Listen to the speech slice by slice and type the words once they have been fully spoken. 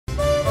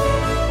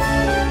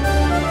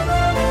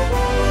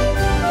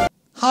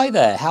Hi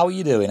there, how are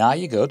you doing? Are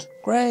you good?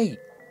 Great.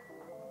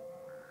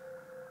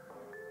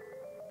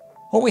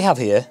 What we have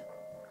here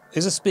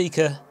is a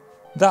speaker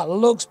that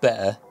looks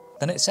better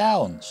than it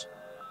sounds.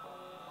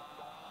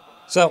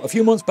 So a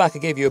few months back I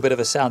gave you a bit of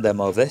a sound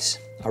demo of this.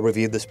 I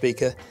reviewed the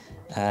speaker.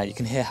 You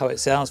can hear how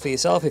it sounds for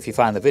yourself if you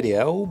find the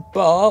video,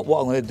 but what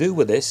I'm going to do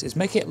with this is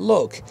make it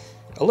look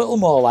a little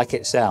more like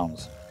it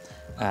sounds.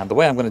 And the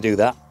way I'm going to do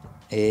that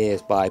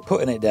is by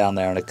putting it down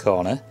there in a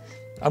corner.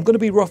 I'm going to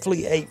be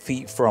roughly 8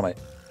 feet from it,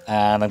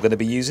 and I'm going to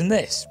be using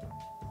this,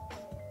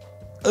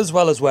 as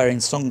well as wearing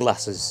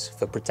sunglasses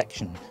for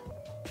protection,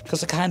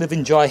 because I kind of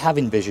enjoy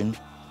having vision.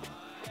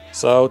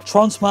 So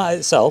Tronsmart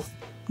itself,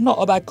 not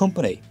a bad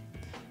company.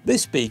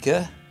 This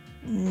speaker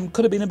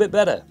could have been a bit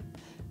better.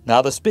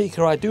 Now the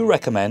speaker I do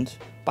recommend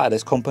by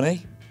this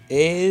company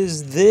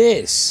is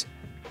this,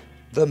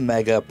 the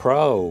Mega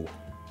Pro.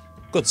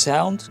 Good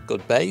sound,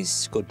 good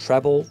bass, good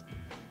treble,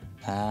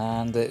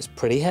 and it's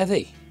pretty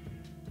heavy.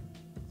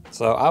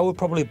 So I would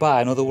probably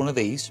buy another one of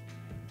these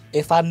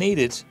if I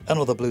needed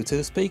another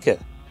Bluetooth speaker,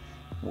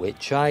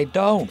 which I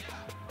don't.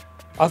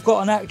 I've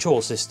got an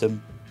actual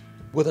system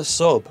with a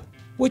sub,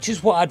 which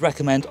is what I'd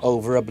recommend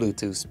over a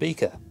Bluetooth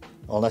speaker,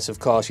 unless of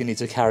course you need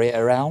to carry it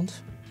around.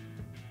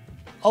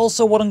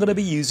 Also, what I'm going to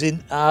be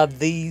using are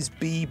these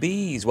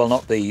BBs. Well,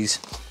 not these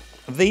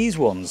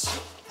ones.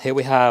 Here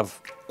we have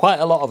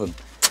quite a lot of them,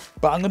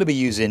 but I'm going to be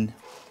using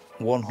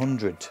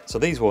 100. So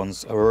these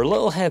ones are a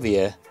little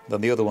heavier than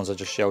the other ones I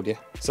just showed you.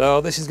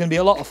 So this is going to be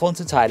a lot of fun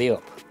to tidy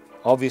up.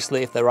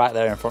 Obviously, if they're right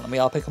there in front of me,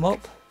 I'll pick them up,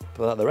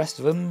 but the rest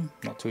of them,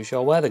 not too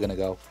sure where they're going to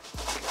go.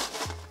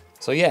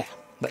 So yeah,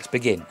 let's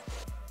begin.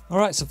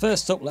 Alright, so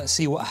first up, let's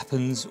see what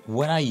happens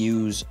when I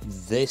use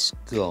this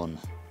gun.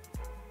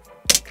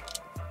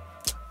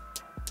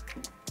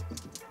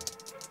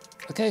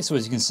 Okay, so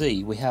as you can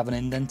see, we have an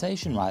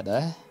indentation right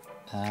there,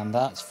 and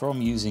that's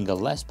from using a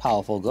less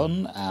powerful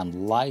gun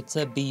and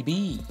lighter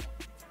BB.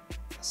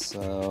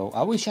 So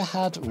I wish I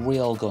had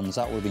real guns,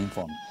 that would have been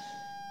fun.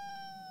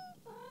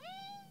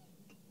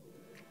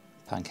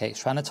 Pancake's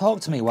trying to talk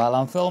to me while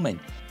I'm filming.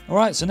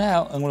 Alright, so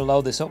now I'm going to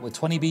load this up with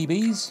 20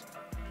 BBs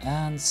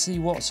and see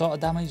what sort of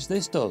damage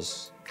this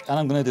does. And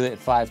I'm going to do it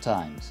 5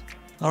 times.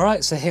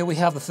 Alright, so here we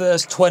have the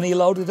first 20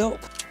 loaded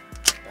up.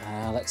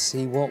 Let's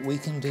see what we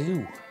can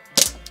do.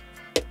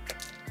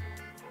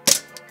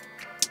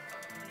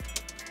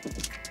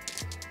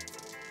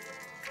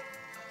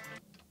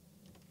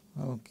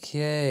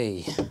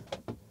 Okay.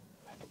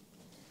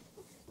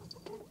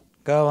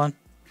 Go on.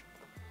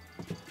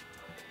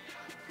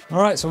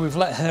 Alright, so we've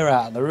let her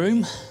out of the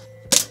room.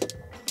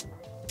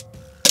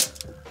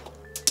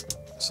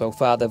 So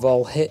far they've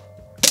all hit,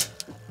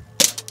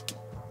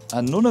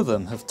 and none of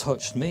them have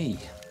touched me.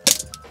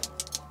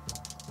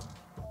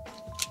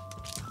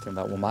 I think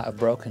that one might have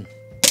broken.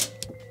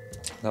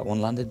 That one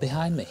landed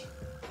behind me.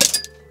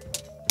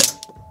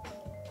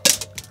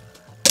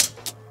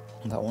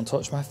 And that one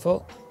touched my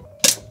foot.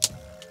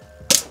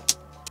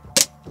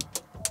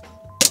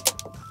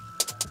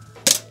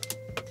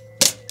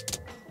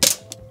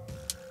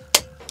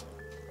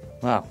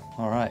 Wow,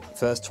 alright,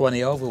 first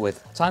 20 over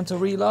with. Time to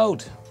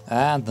reload.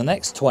 And the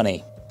next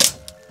 20.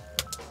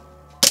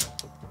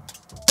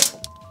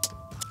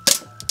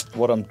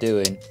 What I'm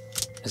doing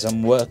is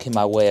I'm working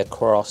my way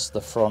across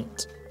the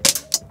front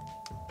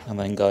and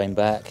then going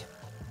back.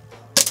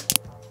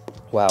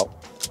 Wow,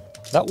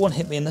 that one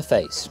hit me in the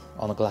face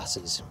on the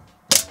glasses.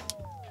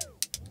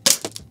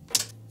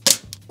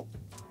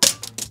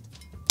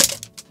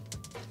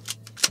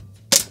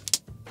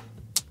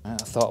 I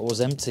thought it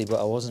was empty, but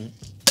I wasn't.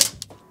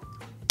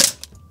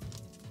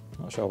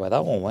 Not sure where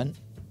that one went.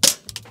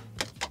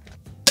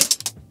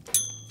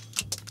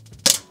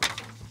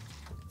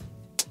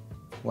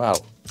 Wow.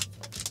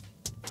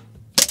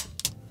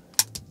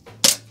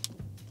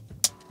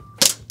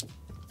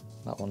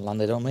 That one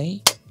landed on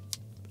me.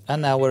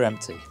 And now we're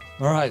empty.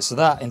 Alright, so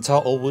that in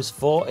total was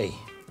 40.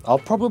 I'll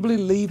probably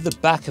leave the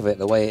back of it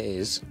the way it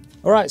is.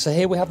 Alright, so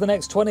here we have the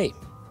next 20.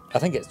 I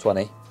think it's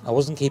 20. I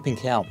wasn't keeping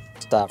count.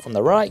 Start from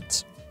the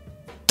right.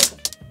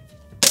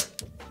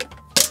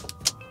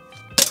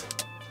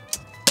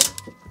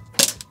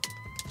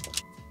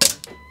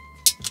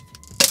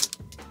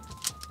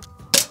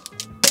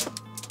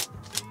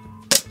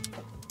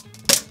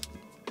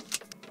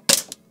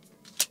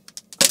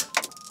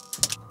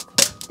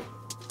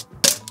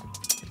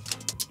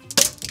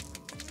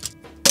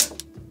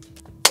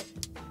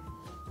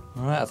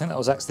 Alright, I think that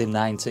was actually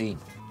 19.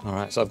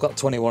 Alright, so I've got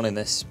 21 in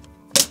this.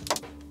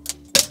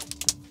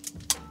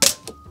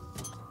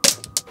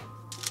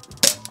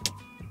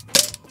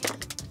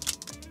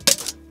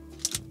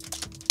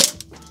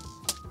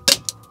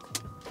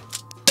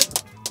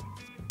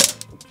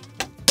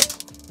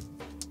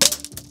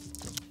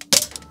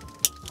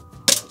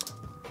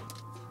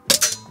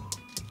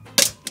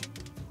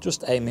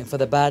 Just aiming for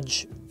the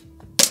badge.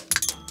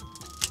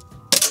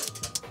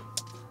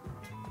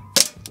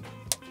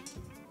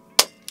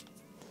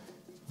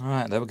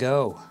 Alright, there we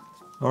go.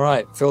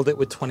 Alright, filled it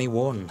with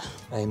 21,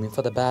 aiming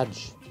for the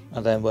badge,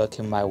 and then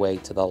working my way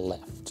to the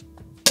left.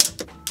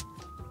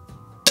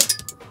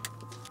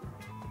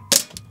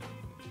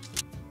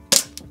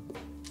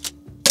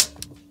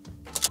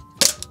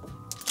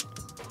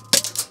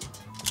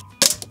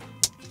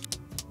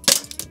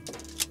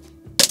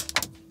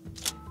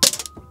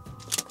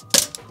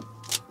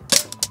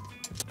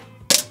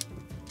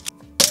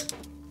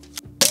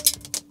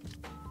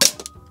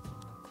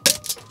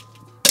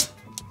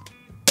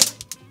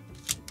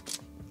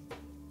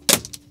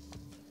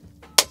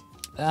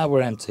 Ah,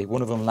 we're empty.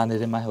 One of them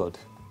landed in my hood.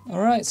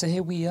 Alright, so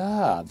here we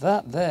are.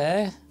 That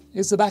there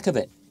is the back of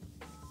it.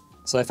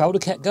 So if I would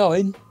have kept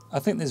going, I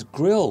think this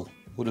grill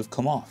would have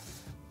come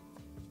off.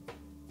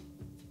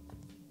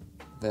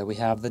 There we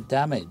have the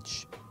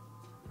damage.